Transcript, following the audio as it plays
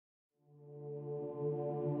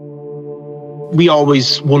we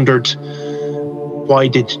always wondered, why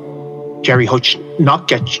did Gerry Hutch not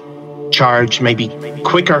get charged maybe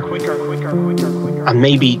quicker? And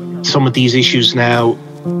maybe some of these issues now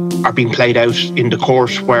are being played out in the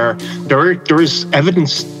court, where there is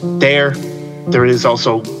evidence there. There is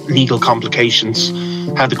also legal complications.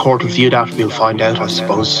 How the court will view that, we'll find out, I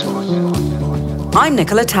suppose. I'm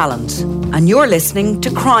Nicola Tallant, and you're listening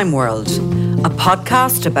to Crime World, a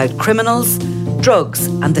podcast about criminals, drugs,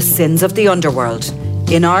 and the sins of the underworld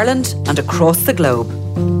in Ireland and across the globe.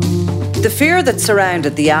 The fear that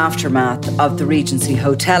surrounded the aftermath of the Regency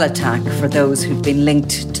Hotel attack for those who'd been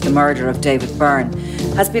linked to the murder of David Byrne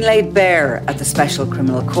has been laid bare at the Special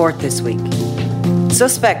Criminal Court this week.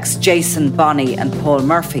 Suspects Jason Bonney and Paul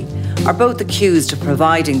Murphy are both accused of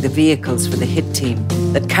providing the vehicles for the hit team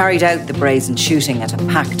that carried out the brazen shooting at a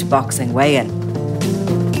packed boxing weigh-in.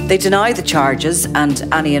 They deny the charges and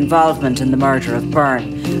any involvement in the murder of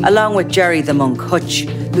Byrne, along with Gerry the Monk Hutch,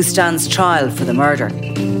 who stands trial for the murder.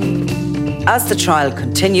 As the trial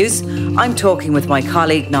continues, I'm talking with my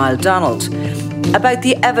colleague Niall Donald about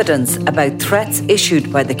the evidence about threats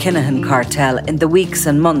issued by the Kinahan cartel in the weeks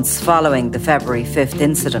and months following the February 5th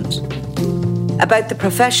incident, about the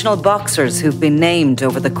professional boxers who've been named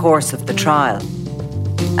over the course of the trial,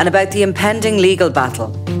 and about the impending legal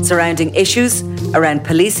battle surrounding issues around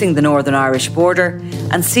policing the Northern Irish border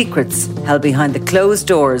and secrets held behind the closed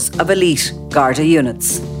doors of elite Garda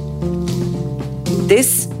units.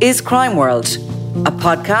 This is Crime World, a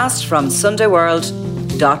podcast from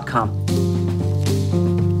SundayWorld.com.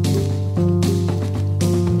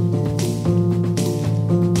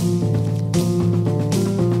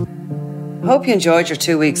 Hope you enjoyed your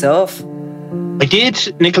 2 weeks off. I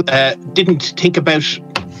did, Nicola. Didn't think about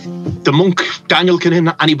the monk, Daniel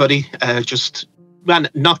Kinahan, anybody.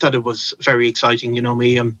 Not that it was very exciting. You know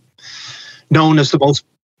me, I'm known as the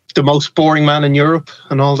most boring man in Europe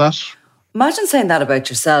and all that. Imagine saying that about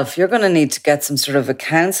yourself. You're going to need to get some sort of a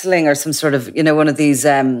counselling or some sort of, one of these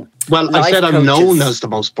Well, I said I'm known as the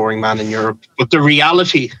most boring man in Europe, but the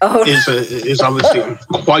reality is obviously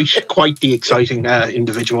quite the exciting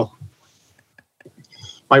individual.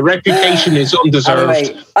 My reputation is undeserved.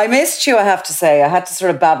 Anyway, I missed you, I have to say. I had to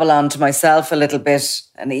sort of babble on to myself a little bit,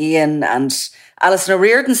 and Ian and Alison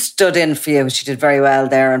O'Riordan stood in for you. She did very well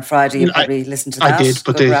there on Friday. You probably listened to that. I did,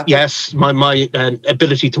 but yes, my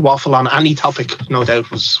ability to waffle on any topic, no doubt,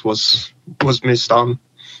 was missed on.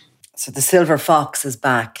 So the Silver Fox is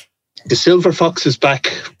back. The Silver Fox is back.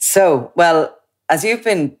 So, well, as you've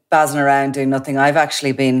been bazzing around doing nothing, I've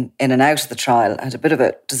actually been in and out of the trial. I had a bit of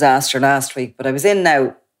a disaster last week, but I was in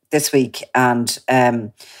now this week, and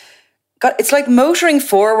it's like motoring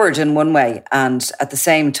forward in one way, and at the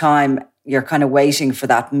same time you're kind of waiting for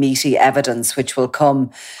that meaty evidence which will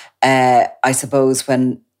come, I suppose,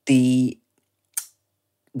 when we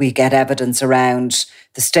get evidence around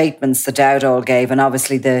the statements that Dowdall gave, and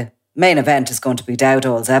obviously the main event is going to be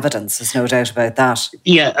Dowdall's evidence. There's no doubt about that.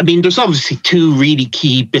 Yeah, I mean, there's obviously two really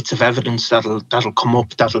key bits of evidence that'll come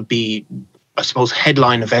up. That'll be, I suppose,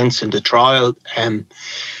 headline events in the trial.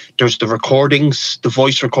 There's the recordings, the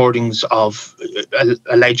voice recordings of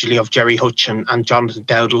allegedly of Gerry Hutch and Jonathan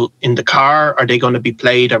Dowdall in the car. Are they going to be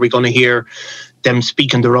played? Are we going to hear them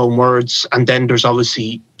speaking their own words? And then there's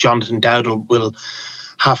obviously Jonathan Dowdall will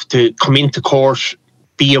have to come into court,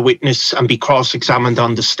 be a witness and be cross-examined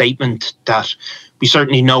on the statement. That we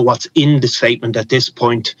certainly know what's in the statement at this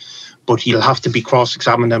point, but he'll have to be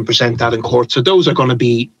cross-examined and present that in court. So those are going to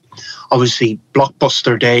be obviously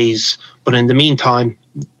blockbuster days. But in the meantime,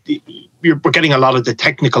 we're getting a lot of the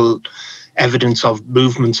technical evidence of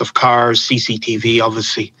movements of cars, CCTV,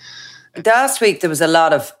 obviously. Last week there was a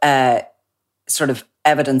lot of sort of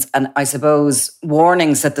evidence and I suppose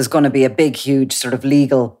warnings that there's going to be a big, huge sort of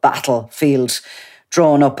legal battlefield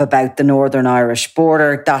drawn up about the Northern Irish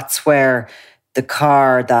border. That's where the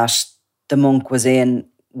car that the monk was in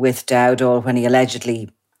with Dowdall when he allegedly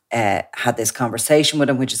had this conversation with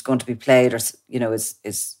him, which is going to be played, or is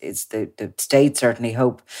the state certainly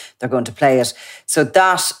hope they're going to play it. So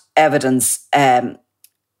that evidence,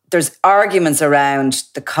 there's arguments around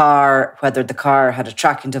the car, whether the car had a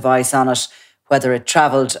tracking device on it, whether it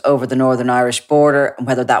travelled over the Northern Irish border, and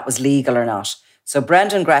whether that was legal or not. So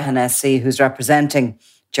Brendan Grehan SC, who's representing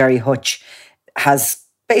Gerry Hutch, has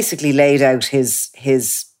basically laid out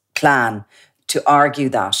his plan to argue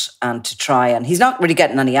that and to try. And he's not really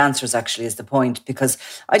getting any answers, actually, is the point, because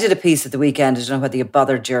I did a piece at the weekend. I don't know whether you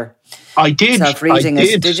bothered yourself reading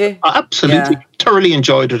it. Did you? Absolutely. Yeah. Thoroughly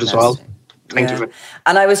enjoyed it as well. Thank you.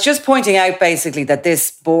 And I was just pointing out basically that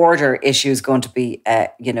this border issue is going to be,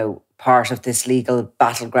 part of this legal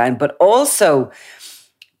battleground, but also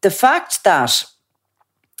the fact that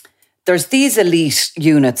there's these elite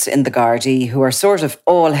units in the Gardaí who are sort of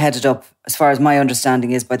all headed up, as far as my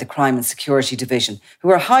understanding is, by the Crime and Security Division, who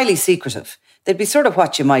are highly secretive. They'd be sort of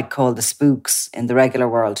what you might call the spooks in the regular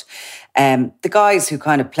world. The guys who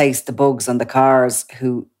kind of place the bugs on the cars,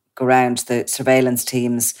 who go around the surveillance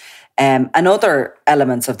teams, and other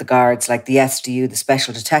elements of the Guards, like the SDU, the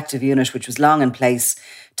Special Detective Unit, which was long in place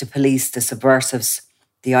to police the subversives,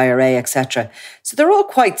 the IRA, etc. So they're all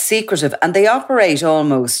quite secretive, and they operate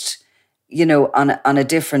almost, on a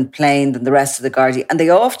different plane than the rest of the Gardaí. And they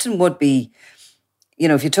often would be,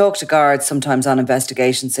 if you talk to guards sometimes on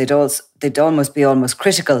investigations, they'd almost be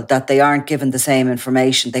critical that they aren't given the same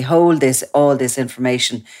information. They hold all this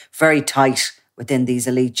information very tight within these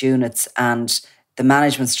elite units and the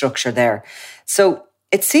management structure there. So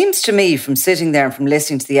it seems to me, from sitting there and from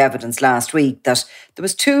listening to the evidence last week, that there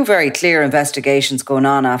was two very clear investigations going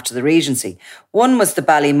on after the Regency. One was the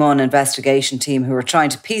Ballymun investigation team, who were trying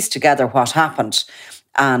to piece together what happened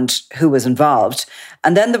and who was involved.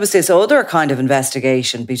 And then there was this other kind of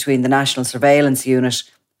investigation between the National Surveillance Unit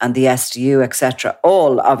and the SDU, etc.,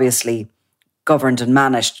 all obviously governed and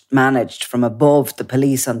managed from above the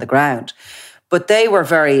police on the ground. But they were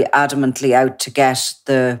very adamantly out to get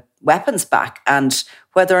the weapons back, and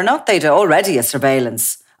whether or not they'd already a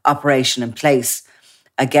surveillance operation in place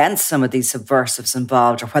against some of these subversives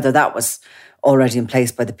involved, or whether that was already in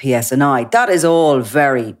place by the PSNI, that is all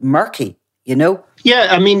very murky, Yeah,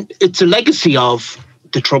 I mean, it's a legacy of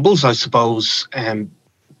the Troubles, I suppose,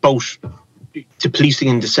 both the policing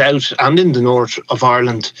in the south and in the north of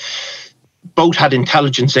Ireland. Both had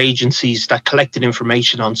intelligence agencies that collected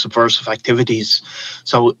information on subversive activities.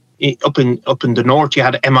 So up in the north, you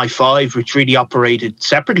had MI5, which really operated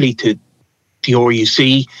separately to the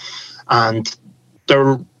RUC, and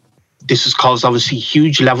this has caused obviously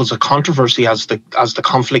huge levels of controversy as the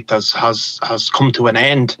conflict has come to an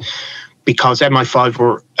end, because MI5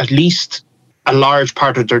 were, at least a large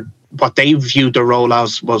part of what they viewed their role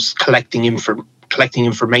as, was collecting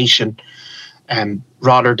information,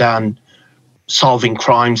 rather than solving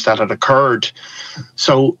crimes that had occurred.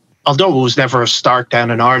 So although it was never a start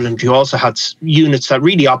down in Ireland, you also had units that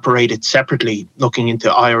really operated separately, looking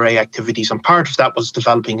into IRA activities, and part of that was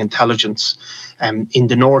developing intelligence. In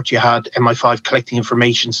the north, you had MI5 collecting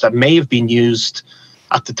information that may have been used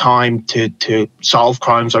at the time to solve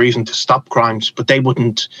crimes or even to stop crimes, but they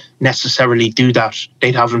wouldn't necessarily do that.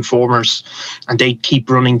 They'd have informers, and they'd keep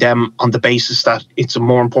running them on the basis that it's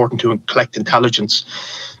more important to collect intelligence.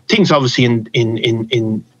 Things obviously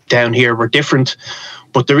in down here were different,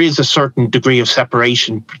 but there is a certain degree of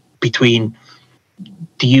separation between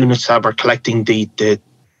the units that were collecting the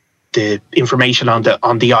information on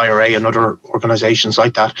the IRA and other organisations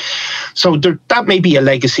like that. So that may be a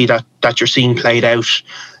legacy that you're seeing played out.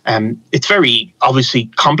 It's very obviously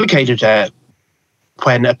complicated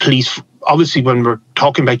when we're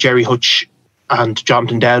talking about Gerry Hutch and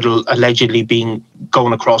Jonathan Dowdall allegedly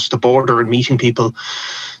going across the border and meeting people.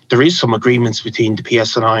 There is some agreements between the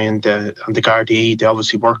PSNI and the Gardaí. They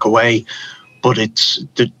obviously work away, but it's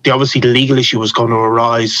obviously the legal issue is going to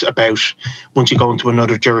arise about once you go into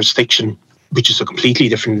another jurisdiction, which is a completely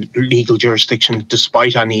different legal jurisdiction,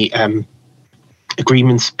 despite any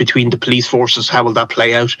agreements between the police forces. How will that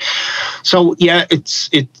play out? So yeah,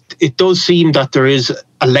 it does seem that there is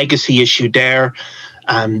a legacy issue there.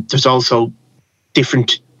 There's also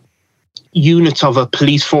different units of a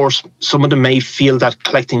police force. Some of them may feel that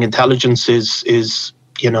collecting intelligence is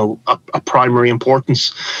a primary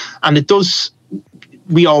importance, and it does.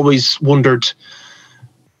 We always wondered,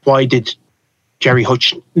 why did Gerry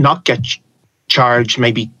Hutch not get charged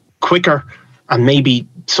maybe quicker, and maybe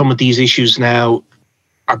some of these issues now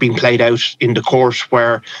are being played out in the court,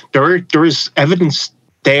 where there is evidence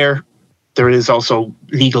there. There is also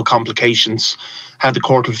legal complications. How the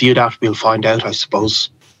court will view that, we'll find out, I suppose.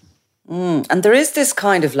 And there is this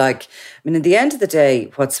kind of at the end of the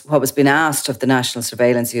day, what was being asked of the National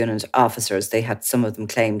Surveillance Unit officers, they had, some of them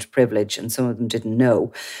claimed privilege and some of them didn't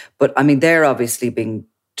know. But they're obviously being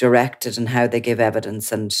directed in how they give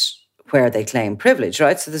evidence and where they claim privilege,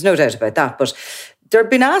 right? So there's no doubt about that. But they're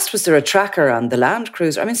being asked, was there a tracker on the Land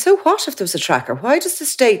Cruiser? So what if there was a tracker? Why does the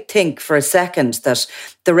state think for a second that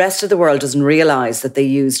the rest of the world doesn't realise that they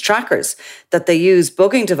use trackers, that they use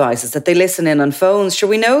bugging devices, that they listen in on phones? Sure,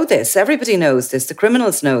 we know this. Everybody knows this. The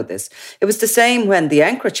criminals know this. It was the same when the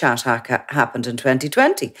EncroChat hack happened in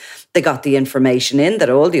 2020. They got the information in that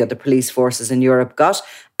all the other police forces in Europe got,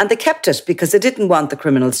 and they kept it because they didn't want the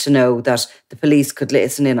criminals to know that the police could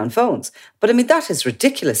listen in on phones. But that is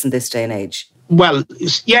ridiculous in this day and age. Well,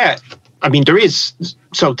 yeah, I mean, there is,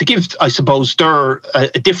 so to give, I suppose,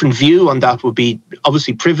 a different view on that would be,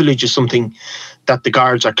 obviously privilege is something that the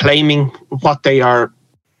guards are claiming. What they are,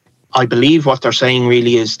 I believe what they're saying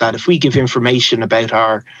really is that if we give information about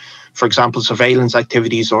our, for example, surveillance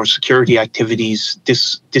activities or security activities,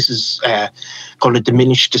 this is going to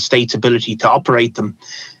diminish the state's ability to operate them.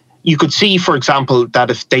 You could see, for example,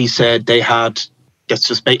 that if they said they had, let's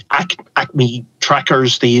just say, Acme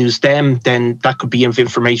trackers, they use them, then that could be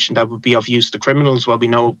information that would be of use to criminals. Well, we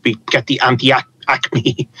know we get the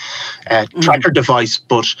anti-Acme tracker device,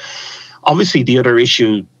 but obviously the other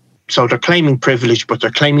issue, so they're claiming privilege, but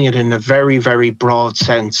they're claiming it in a very, very broad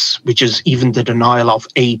sense, which is even the denial of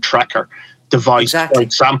a tracker device, for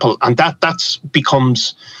example. And that's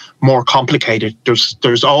becomes more complicated.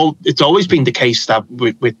 It's always been the case that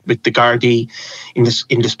with the Gardaí in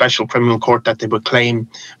the special criminal court that they would claim,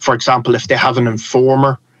 for example, if they have an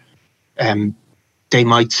informer, they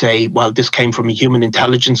might say, well, this came from a human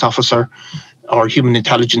intelligence officer or human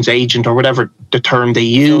intelligence agent or whatever the term they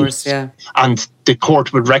use. And the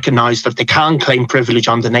court would recognise that they can claim privilege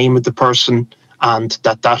on the name of the person, and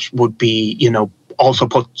that would be, also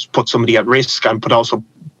put somebody at risk, and but also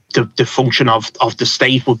the function of the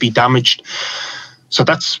state would be damaged. So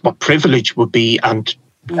that's what privilege would be, and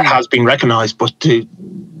has been recognised. But to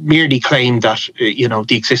merely claim that,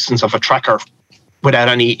 the existence of a tracker without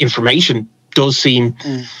any information does seem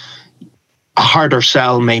a harder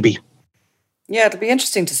sell, maybe. Yeah, it'll be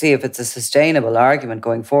interesting to see if it's a sustainable argument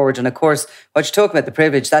going forward. And of course, what you're talking about, the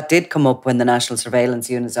privilege, that did come up when the National Surveillance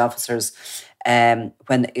Unit's officers, when,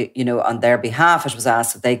 on their behalf, it was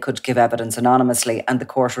asked that they could give evidence anonymously, and the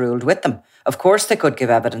court ruled with them. Of course they could give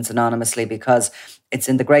evidence anonymously, because it's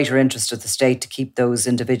in the greater interest of the state to keep those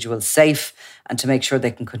individuals safe and to make sure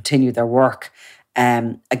they can continue their work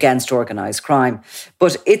against organised crime.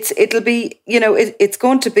 But it'll be, it's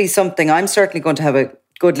going to be something, I'm certainly going to have a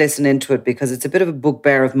good listen into it, because it's a bit of a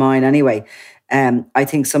bugbear of mine anyway. I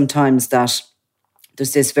think sometimes that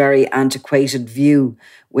there's this very antiquated view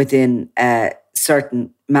within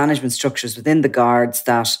certain management structures within the guards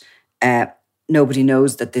that nobody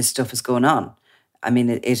knows that this stuff is going on. I mean,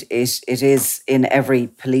 it is in every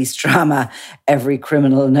police drama. Every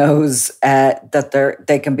criminal knows that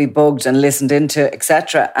they can be bugged and listened into,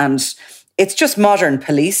 etc. And it's just modern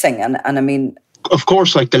policing. And I mean, of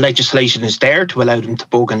course, like, the legislation is there to allow them to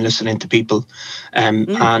bug and listen into people.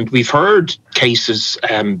 And we've heard cases,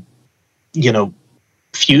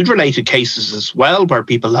 feud-related cases as well, where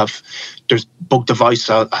people there's bug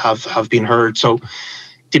devices have been heard. So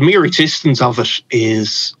the mere existence of it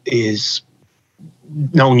is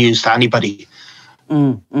no news to anybody.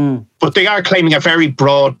 But they are claiming a very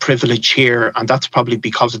broad privilege here, and that's probably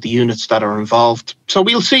because of the units that are involved. So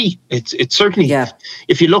we'll see. It's certainly,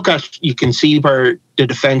 if you look at, you can see where the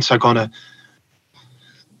defence are going to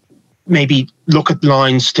maybe look at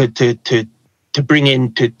lines to bring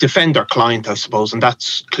in to defend their client, I suppose, and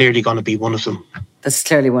that's clearly going to be one of them. That's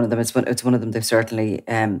clearly one of them. It's one of them they've certainly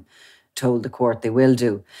told the court they will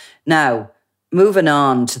do. Now, moving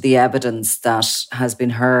on to the evidence that has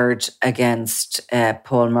been heard against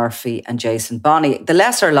Paul Murphy and Jason Bonney. The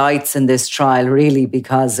lesser lights in this trial, really,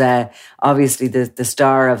 because obviously the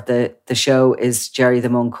star of the show is Gerry the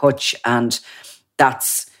Monk Hutch, and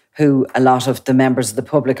that's who a lot of the members of the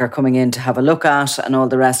public are coming in to have a look at and all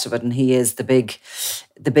the rest of it. And he is the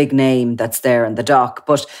big name that's there in the dock.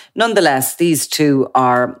 But nonetheless, these two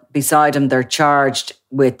are beside him. They're charged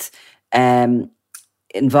with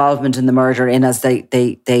involvement in the murder, in as the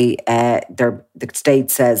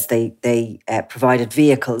state says they provided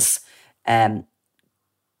vehicles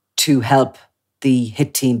to help the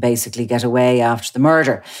hit team basically get away after the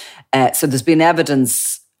murder. So there's been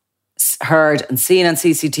evidence heard and seen on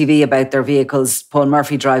CCTV about their vehicles. Paul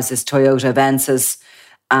Murphy drives this Toyota Avensis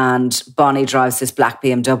and Bonney drives this black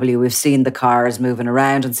BMW. We've seen the cars moving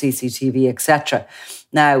around on CCTV, etc.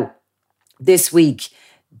 Now, this week,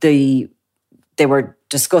 they were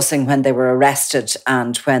discussing when they were arrested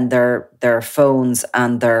and when their phones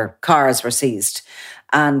and their cars were seized.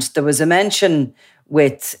 And there was a mention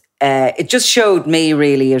with, it just showed me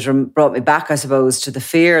really, it brought me back, I suppose, to the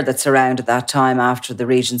fear that surrounded that time after the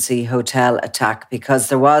Regency Hotel attack, because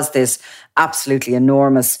there was this absolutely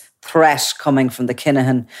enormous threat coming from the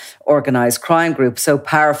Kinahan organised crime group, so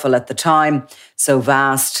powerful at the time, so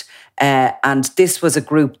vast. And this was a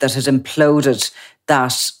group that had imploded,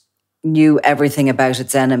 that knew everything about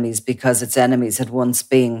its enemies because its enemies had once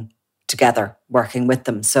been together working with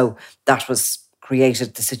them. So that was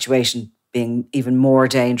created the situation being even more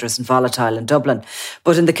dangerous and volatile in Dublin.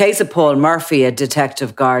 But in the case of Paul Murphy, a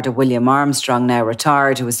detective guard of William Armstrong, now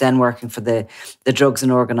retired, who was then working for the Drugs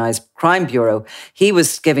and Organised Crime Bureau, he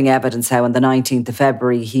was giving evidence how on the 19th of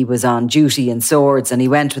February he was on duty in Swords, and he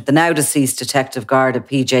went with the now deceased detective guard of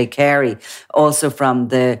PJ Carey, also from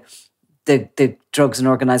the Drugs and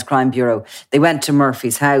Organised Crime Bureau. They went to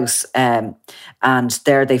Murphy's house and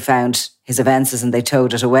there they found his Avensis and they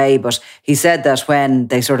towed it away. But he said that when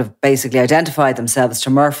they sort of basically identified themselves to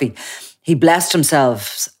Murphy, he blessed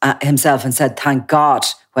himself and said, thank God,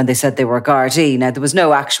 when they said they were Gardaí. Now, there was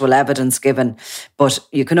no actual evidence given, but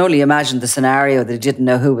you can only imagine the scenario that he didn't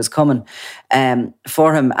know who was coming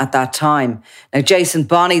for him at that time. Now, Jason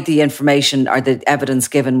Bonney, the information or the evidence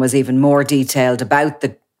given was even more detailed about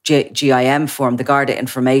the GIM form, the Garda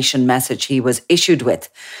information message he was issued with.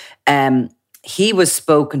 He was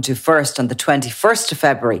spoken to first on the 21st of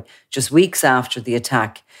February, just weeks after the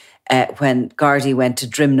attack, when Gardaí went to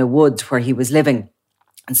Drimna Woods, where he was living,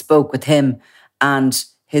 and spoke with him and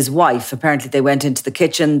his wife. Apparently they went into the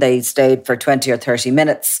kitchen, they stayed for 20 or 30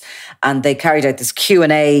 minutes, and they carried out this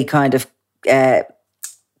Q&A kind of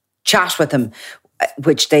chat with him,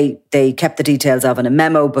 which they kept the details of in a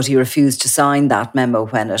memo, but he refused to sign that memo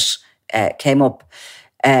when it came up,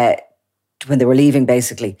 when they were leaving,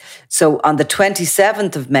 basically. So on the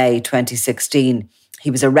 27th of May 2016,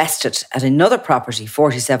 he was arrested at another property,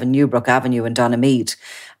 47 Newbrook Avenue in Donamead.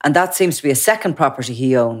 And that seems to be a second property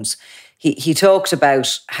he owns. He talked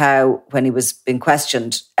about how, when he was being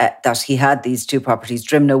questioned, that he had these two properties.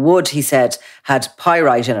 Drimna Wood, he said, had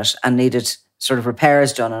pyrite in it and needed sort of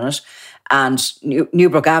repairs done on it. And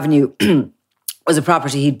Newbrook Avenue was a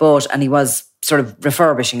property he'd bought and he was sort of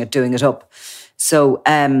refurbishing it, doing it up. So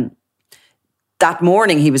that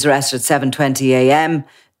morning he was arrested at 7:20 a.m.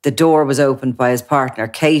 The door was opened by his partner,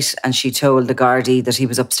 Kate, and she told the Gardaí that he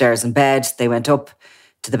was upstairs in bed. They went up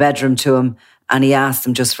to the bedroom to him and he asked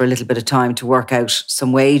them just for a little bit of time to work out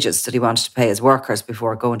some wages that he wanted to pay his workers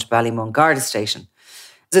before going to Ballymun Garda Station.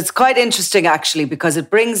 It's quite interesting, actually, because it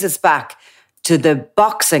brings us back to the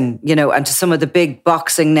boxing, and to some of the big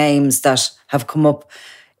boxing names that have come up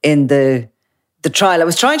in the trial. I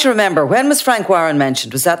was trying to remember, when was Frank Warren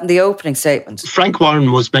mentioned? Was that in the opening statement? Frank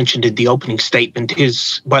Warren was mentioned in the opening statement.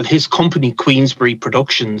 His company, Queensberry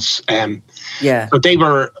Productions. So they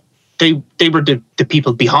were the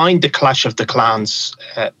people behind the Clash of the Clans.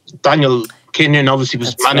 Daniel Kinnan obviously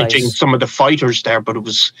was managing some of the fighters there, but it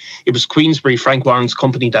was Queensberry, Frank Warren's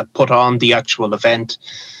company, that put on the actual event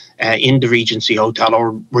in the Regency Hotel,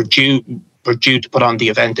 or were due to put on the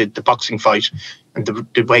event, the boxing fight, and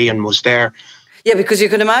the weigh-in was there. Yeah, because you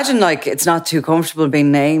can imagine, it's not too comfortable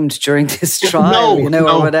being named during this trial,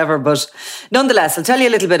 or whatever. But nonetheless, I'll tell you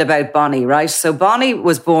a little bit about Bonnie, right? So Bonnie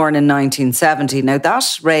was born in 1970. Now,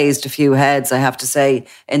 that raised a few heads, I have to say,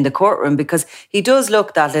 in the courtroom, because he does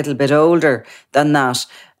look that little bit older than that.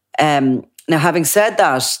 Now, having said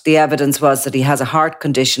that, the evidence was that he has a heart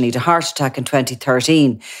condition. He had a heart attack in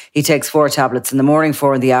 2013. He takes 4 tablets in the morning,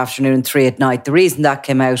 4 in the afternoon, 3 at night. The reason that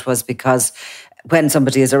came out was because when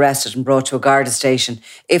somebody is arrested and brought to a Garda station,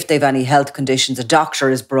 if they've any health conditions, a doctor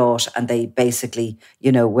is brought and they basically,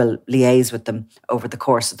 will liaise with them over the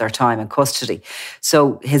course of their time in custody.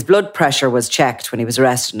 So his blood pressure was checked when he was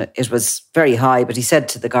arrested. It was very high, but he said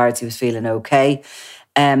to the guards he was feeling okay.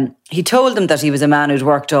 He told them that he was a man who'd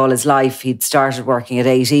worked all his life. He'd started working at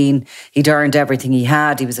 18. He'd earned everything he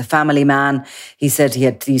had. He was a family man. He said he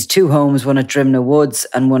had these 2 homes, one at Drimna Woods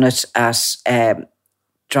and one at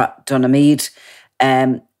Donamead.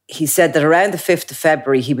 He said that around the 5th of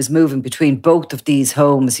February, he was moving between both of these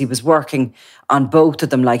homes. He was working on both of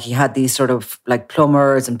them, he had these sort of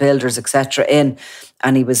plumbers and builders, etc. in,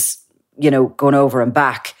 and he was, going over and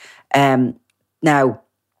back. Now,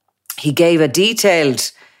 he gave a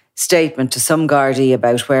detailed statement to some Gardaí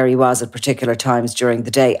about where he was at particular times during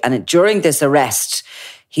the day. And during this arrest,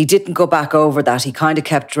 he didn't go back over that. He kind of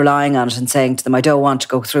kept relying on it and saying to them, I don't want to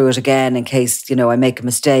go through it again in case, I make a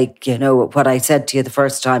mistake. What I said to you the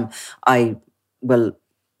first time, I will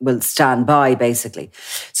stand by, basically.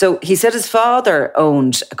 So he said his father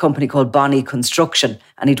owned a company called Bonnie Construction,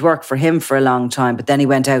 and he'd worked for him for a long time, but then he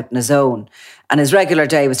went out on his own. And his regular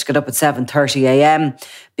day was to get up at 7:30 a.m.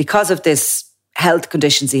 Because of this health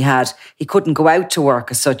conditions he had, he couldn't go out to work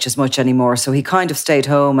as much anymore. So he kind of stayed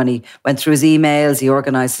home and he went through his emails, he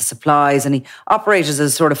organised the supplies, and he operated as a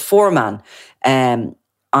sort of foreman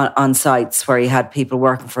on sites where he had people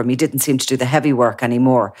working for him. He didn't seem to do the heavy work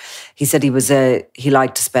anymore. He said he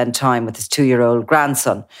liked to spend time with his 2-year-old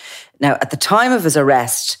grandson. Now, at the time of his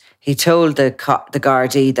arrest, he told the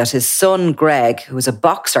Gardaí that his son, Greg, who was a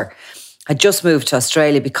boxer, had just moved to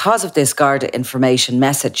Australia because of this Garda information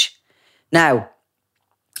message. Now,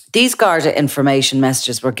 these Garda information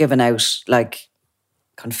messages were given out like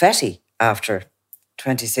confetti after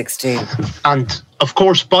 2016. And of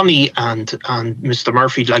course, Bonnie and Mr.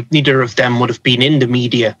 Murphy, like neither of them would have been in the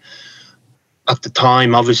media at the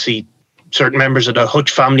time. Obviously, certain members of the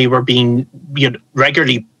Hutch family were being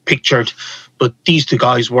regularly pictured, but these two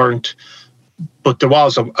guys weren't. But there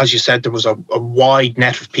was, as you said, there was a wide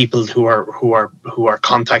net of people who are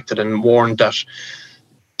contacted and warned that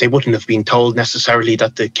they wouldn't have been told necessarily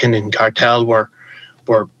that the Kinahan cartel were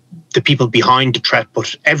the people behind the threat,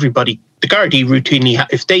 but everybody, the Gardaí routinely,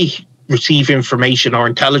 if they receive information or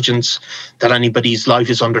intelligence that anybody's life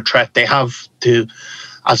is under threat, they have to,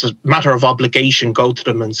 as a matter of obligation, go to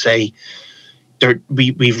them and say,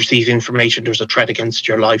 we've received information, there's a threat against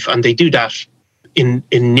your life. And they do that in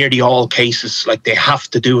nearly all cases, like they have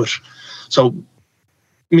to do it. So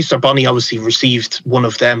Mr. Bonnie obviously received one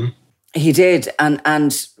of them. He did.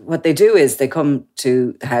 And what they do is they come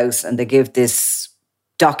to the house and they give this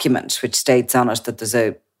document which states on it that there's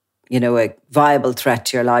a viable threat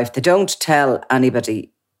to your life. They don't tell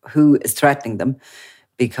anybody who is threatening them,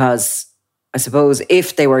 because I suppose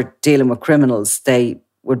if they were dealing with criminals, they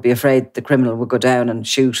would be afraid the criminal would go down and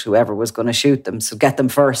shoot whoever was going to shoot them. So get them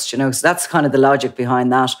first, So that's kind of the logic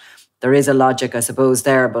behind that. There is a logic, I suppose,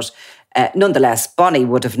 there. But nonetheless, Bonnie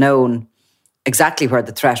would have known exactly where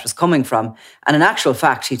the threat was coming from. And in actual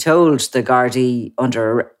fact, he told the Gardaí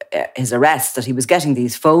under his arrest that he was getting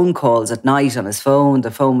these phone calls at night on his phone.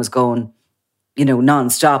 The phone was going,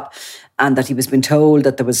 non-stop, and that he was being told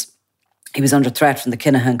that he was under threat from the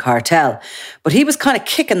Kinahan cartel. But he was kind of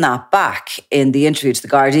kicking that back in the interview to the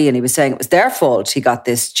Gardaí, and he was saying it was their fault he got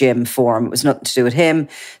this Jim form. It was nothing to do with him,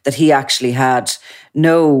 that he actually had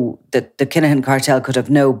that the Kinahan cartel could have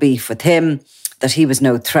no beef with him, that he was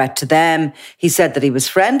no threat to them. He said that he was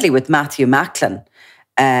friendly with Matthew Macklin,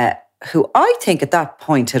 who I think at that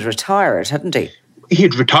point had retired, hadn't he? He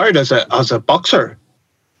had retired as a boxer.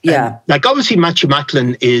 Yeah. Obviously Matthew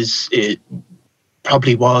Macklin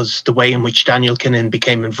probably was the way in which Daniel Kinahan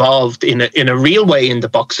became involved in a real way in the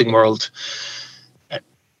boxing world.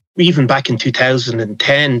 Even back in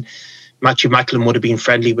 2010, Matthew Macklin would have been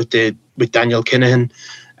friendly with Daniel Kinahan.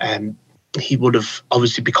 He would have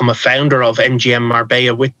obviously become a founder of MGM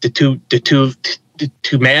Marbella with the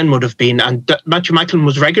two men would have been, and Matthew Macklin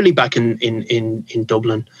was regularly back in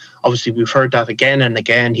Dublin. Obviously, we've heard that again and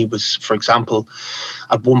again. He was, for example,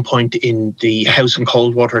 at one point in the house in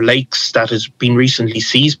Coldwater Lakes that has been recently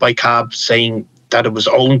seized by CAB, saying that it was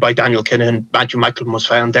owned by Daniel Kinahan. Matthew Macklin was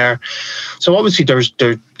found there. So obviously,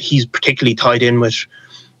 he's particularly tied in with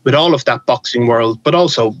all of that boxing world, but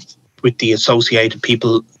also with the associated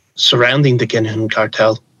people surrounding the Kinahan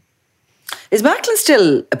cartel. Is Macklin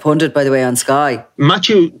still a pundit, by the way, on Sky?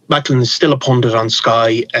 Matthew Macklin is still a pundit on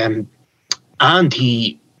Sky, and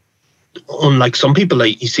he, unlike some people,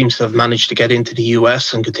 he seems to have managed to get into the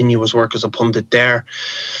US and continue his work as a pundit there.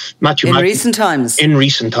 In recent times,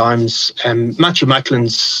 Matthew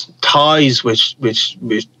Macklin's ties with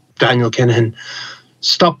Daniel Kinahan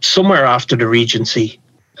stopped somewhere after the Regency.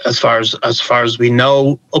 As far as we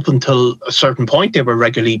know, up until a certain point, they were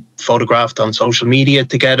regularly photographed on social media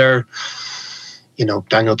together.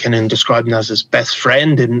 Daniel Kinahan described him as his best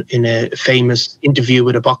friend in a famous interview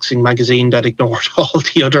with a boxing magazine that ignored all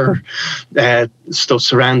the other stuff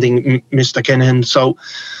surrounding Mr. Kinahan. So,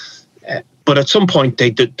 but at some point,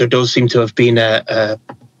 there does seem to have been a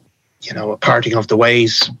parting of the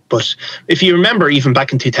ways. But if you remember, even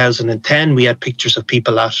back in 2010, we had pictures of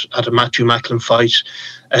people at a Matthew Macklin fight,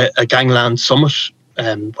 a Gangland Summit,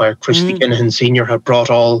 where Christy Kinahan Sr. had brought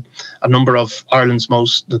a number of Ireland's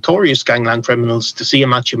most notorious gangland criminals to see a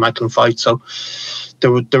Matthew Macklin fight. So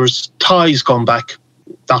there was ties going back,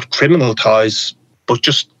 not criminal ties, but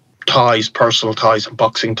just ties, personal ties and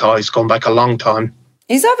boxing ties going back a long time.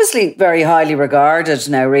 He's obviously very highly regarded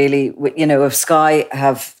now, really. If Sky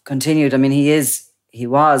have continued, I mean, he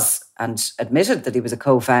was and admitted that he was a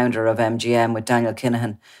co-founder of MGM with Daniel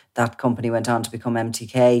Kinahan. That company went on to become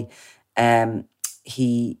MTK.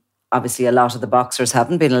 Obviously, a lot of the boxers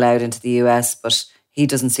haven't been allowed into the US, but he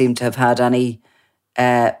doesn't seem to have had any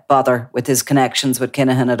bother with his connections with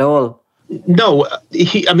Kinahan at all. No,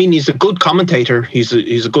 he's a good commentator. He's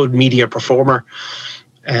a good media performer.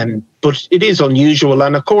 But it is unusual,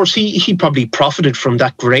 and of course he probably profited from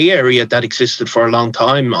that grey area that existed for a long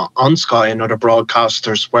time on Sky and other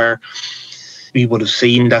broadcasters, where we would have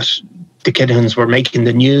seen that the Kinahans were making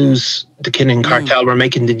the news, the Kinahan cartel were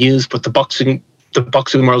making the news, but the boxing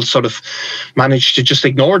world sort of managed to just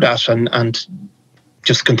ignore that and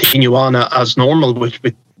just continue on as normal with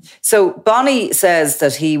So Bonnie says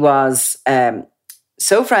that he was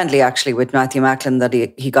so friendly actually with Matthew Macklin that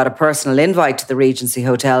he got a personal invite to the Regency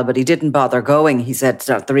Hotel, but he didn't bother going. He said,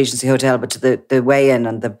 not the Regency Hotel, but to the weigh-in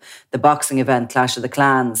and the boxing event, Clash of the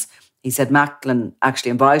Clans. He said Macklin actually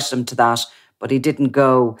invited him to that, but he didn't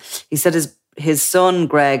go. He said his son,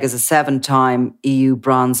 Greg, is a 7-time EU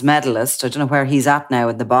bronze medalist. I don't know where he's at now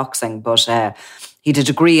in the boxing, but he did a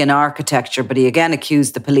degree in architecture, but he again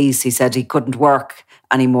accused the police. He said he couldn't work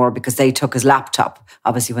anymore because they took his laptop,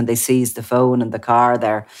 obviously when they seized the phone and the car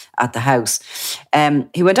there at the house.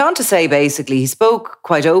 He went on to say, basically, he spoke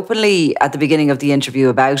quite openly at the beginning of the interview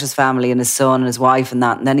about his family and his son and his wife and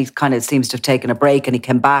that, and then he kind of seems to have taken a break, and he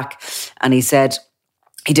came back and he said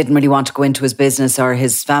he didn't really want to go into his business or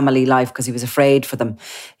his family life because he was afraid for them.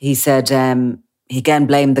 He said he again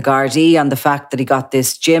blamed the Gardaí on the fact that he got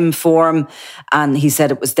this gym form, and he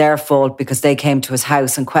said it was their fault because they came to his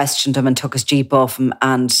house and questioned him and took his Jeep off him,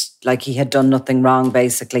 and like he had done nothing wrong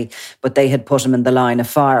basically, but they had put him in the line of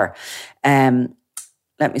fire.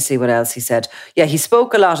 Let me see what else he said. Yeah, he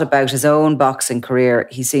spoke a lot about his own boxing career.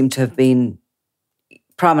 He seemed to have been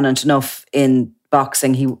prominent enough in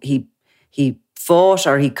boxing. He fought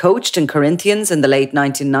or he coached in Corinthians in the late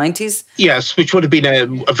 1990s. Yes, which would have been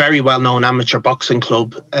a very well-known amateur boxing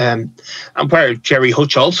club, and where Gerry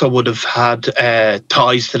Hutch also would have had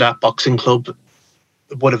ties to that boxing club,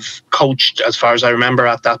 would have coached, as far as I remember,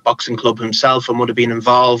 at that boxing club himself and would have been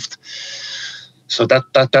involved. So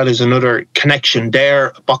that is another connection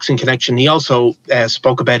there, boxing connection. He also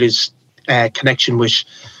spoke about his connection with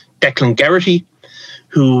Declan Geraghty,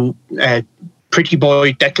 who... Pretty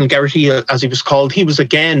Boy Declan Geraghty, as he was called, he was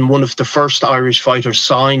again one of the first Irish fighters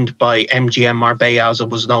signed by MGM Marbella, as it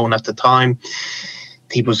was known at the time.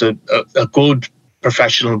 He was a good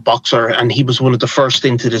professional boxer, and he was one of the first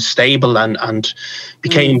into the stable and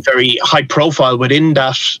became very high profile within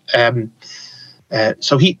that.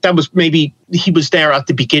 So he was there at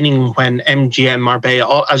the beginning when MGM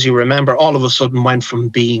Marbella, as you remember, all of a sudden went from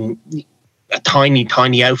being a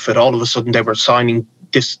tiny outfit. All of a sudden they were signing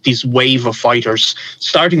this wave of fighters,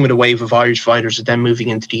 starting with a wave of Irish fighters and then moving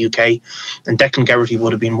into the UK. And Declan Geraghty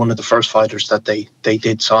would have been one of the first fighters that they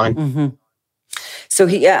did sign. Mm-hmm. So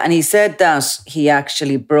he said that he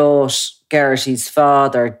actually brought Geraghty's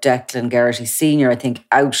father, Declan Geraghty Sr., I think,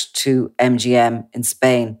 out to MGM in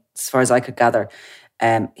Spain, as far as I could gather.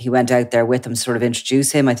 He went out there with them, sort of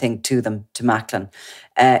introduce him, I think, to Macklin.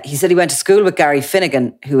 He said he went to school with Gary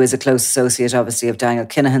Finnegan, who is a close associate, obviously, of Daniel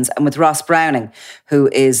Kinahan's, and with Ross Browning, who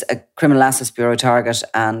is a Criminal Assets Bureau target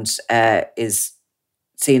and is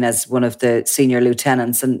seen as one of the senior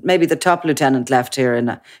lieutenants and maybe the top lieutenant left here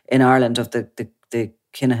in Ireland of the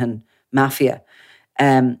Kinahan mafia.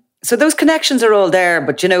 So those connections are all there,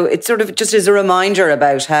 but, it sort of just is a reminder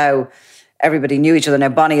about how everybody knew each other. Now,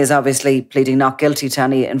 Bonnie is obviously pleading not guilty to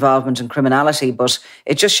any involvement in criminality, but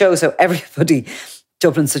it just shows how everybody...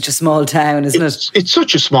 Dublin's such a small town, isn't it? It's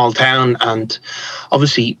such a small town, and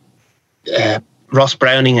obviously Ross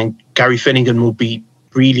Browning and Gary Finnegan will be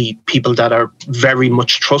really people that are very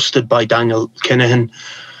much trusted by Daniel Kinahan.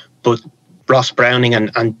 But Ross Browning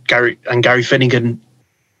and Gary Finnegan,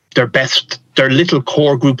 their little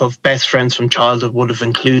core group of best friends from childhood would have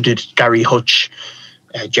included Gary Hutch,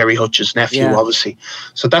 Gerry Hutch's nephew, obviously.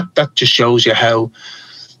 So that just shows you how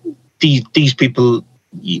these people...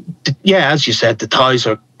 Yeah, as you said, the ties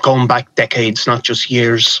are going back decades, not just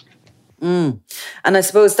years. And I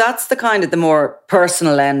suppose that's the more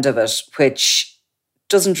personal end of it, which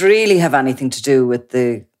doesn't really have anything to do with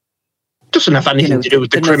the... Doesn't have anything to do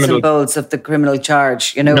with the criminal... nuts and bolts of the criminal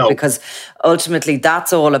charge, No. Because ultimately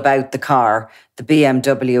that's all about the car, the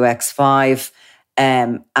BMW X5,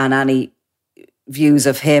 and any views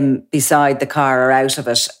of him beside the car or out of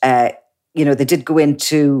it. They did go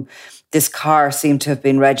into... This car seemed to have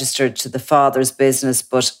been registered to the father's business,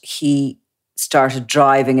 but he started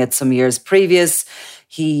driving it some years previous.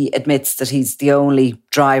 He admits that he's the only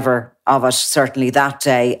driver of it, certainly that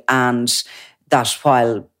day, and that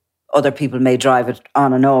while other people may drive it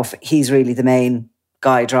on and off, he's really the main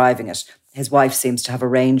guy driving it. His wife seems to have a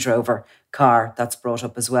Range Rover car that's brought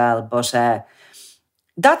up as well. But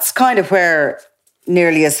that's kind of where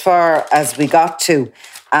nearly as far as we got to.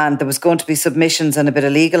 And there was going to be submissions and a bit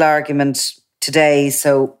of legal argument today.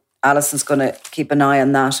 So Alison's going to keep an eye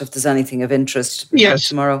on that if there's anything of interest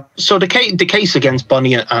tomorrow. So the case against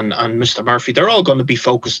Bonnie and Mr. Murphy, they're all going to be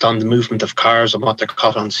focused on the movement of cars and what they're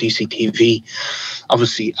caught on CCTV.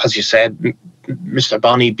 Obviously, as you said, Mr.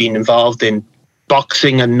 Bonnie being involved in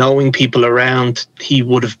boxing and knowing people around, he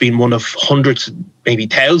would have been one of hundreds, maybe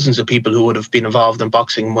thousands of people who would have been involved in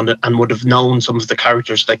boxing and would have known some of the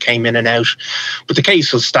characters that came in and out. But the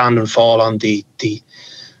case will stand and fall on the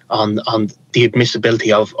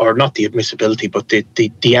admissibility of, or not the admissibility, but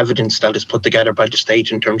the evidence that is put together by the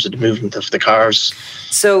state in terms of the movement of the cars.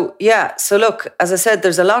 So look, as I said,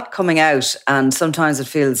 there's a lot coming out, and sometimes it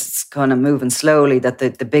feels it's kind of moving slowly, that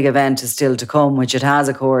the big event is still to come, which it has,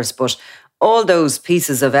 of course, but all those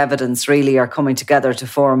pieces of evidence really are coming together to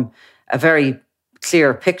form a very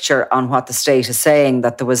clear picture on what the state is saying,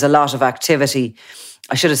 that there was a lot of activity.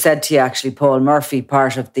 I should have said to you, actually, Paul Murphy,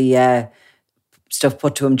 part of the stuff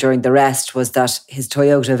put to him during the arrest was that his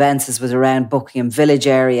Toyota Avensis was around Buckingham Village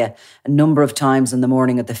area a number of times on the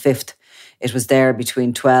morning of the 5th. It was there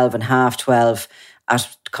between 12 and half 12,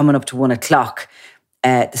 at coming up to 1 o'clock.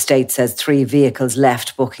 The state says 3 vehicles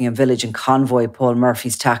left Buckingham Village in convoy. Paul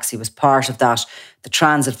Murphy's taxi was part of that. The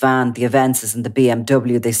transit van, the Avensis and the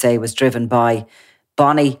BMW, they say, was driven by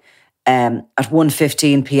Bonnie. At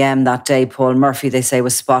 1:15 p.m. that day, Paul Murphy, they say,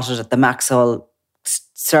 was spotted at the Maxwell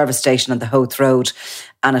service station on the Howth Road,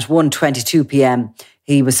 and at 1:22 p.m.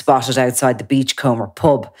 he was spotted outside the Beachcomber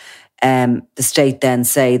pub. The state then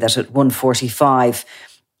say that at 1:45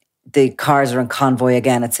 the cars are in convoy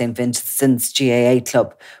again at St. Vincent's GAA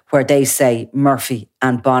Club, where they say Murphy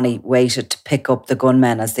and Bonnie waited to pick up the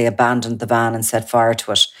gunmen as they abandoned the van and set fire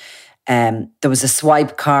to it. There was a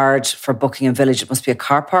swipe card for Buckingham Village. It must be a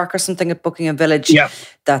car park or something at Buckingham Village,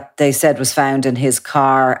 that they said was found in his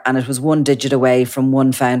car, and it was 1 digit away from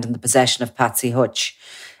one found in the possession of Patsy Hutch.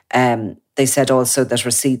 They said also that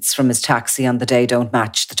receipts from his taxi on the day don't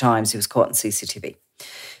match the times he was caught in CCTV.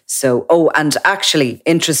 So, and actually,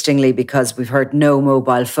 interestingly, because we've heard no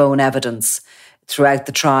mobile phone evidence throughout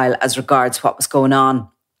the trial as regards what was going on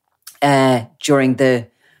during the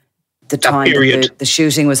time that the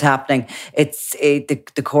shooting was happening.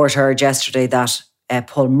 The court heard yesterday that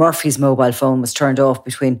Paul Murphy's mobile phone was turned off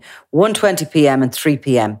between 1:20 p.m. and 3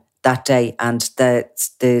 p.m. that day, and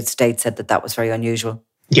the state said that was very unusual.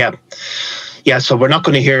 Yeah, so we're not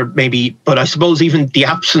going to hear maybe, but I suppose even the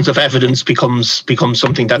absence of evidence becomes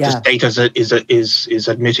something that the state is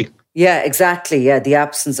admitting. Yeah, exactly. Yeah, the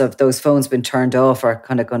absence of those phones being turned off are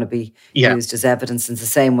kind of going to be used as evidence in the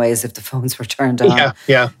same way as if the phones were turned on.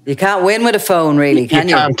 Yeah. You can't win with a phone, really, can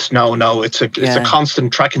you? You can't. No. It's a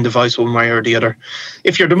constant tracking device one way or the other.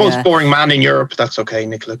 If you're the most boring man in Europe, that's okay,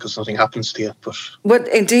 Nicola, because nothing happens to you. But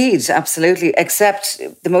indeed, absolutely. Except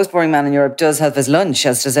the most boring man in Europe does have his lunch,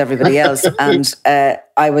 as does everybody else. And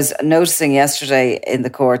I was noticing yesterday in the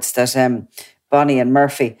courts that Bonnie and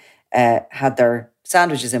Murphy had their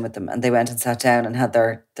sandwiches in with them, and they went and sat down and had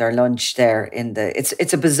their lunch there in the.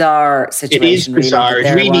 It's a bizarre situation. It is bizarre.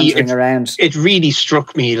 Really, around. It really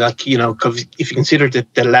struck me, like, you know, because if you consider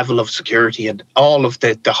the level of security and all of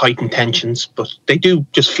the heightened tensions, but they do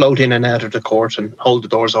just float in and out of the court and hold the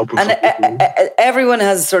doors open. And everyone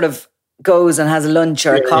has sort of goes and has a lunch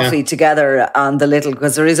or a coffee together on the little,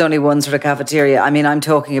 because there is only one sort of cafeteria. I mean, I'm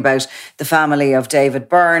talking about the family of David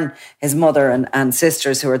Byrne, his mother and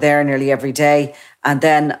sisters, who are there nearly every day. And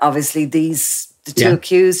then obviously the two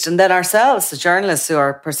accused, and then ourselves, the journalists, who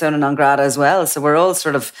are persona non grata as well. So we're all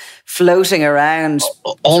sort of floating around,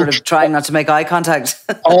 sort of trying not to make eye contact.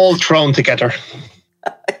 All thrown together.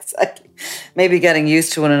 Exactly. Maybe getting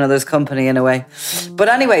used to one another's company in a way. But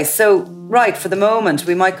anyway, so, right, for the moment,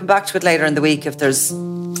 we might come back to it later in the week if there's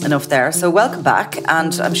enough there. So welcome back,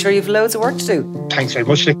 and I'm sure you've loads of work to do. Thanks very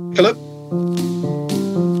much, Nicola.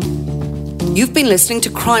 You've been listening to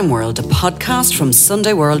Crime World, a podcast from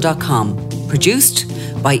SundayWorld.com, produced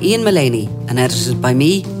by Ian Mullaney and edited by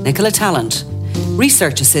me, Nicola Tallant.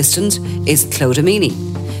 Research assistant is Claude Amini.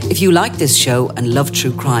 If you like this show and love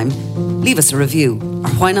true crime, leave us a review, or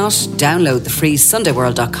why not download the free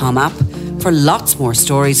SundayWorld.com app for lots more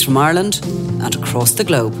stories from Ireland and across the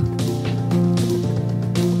globe.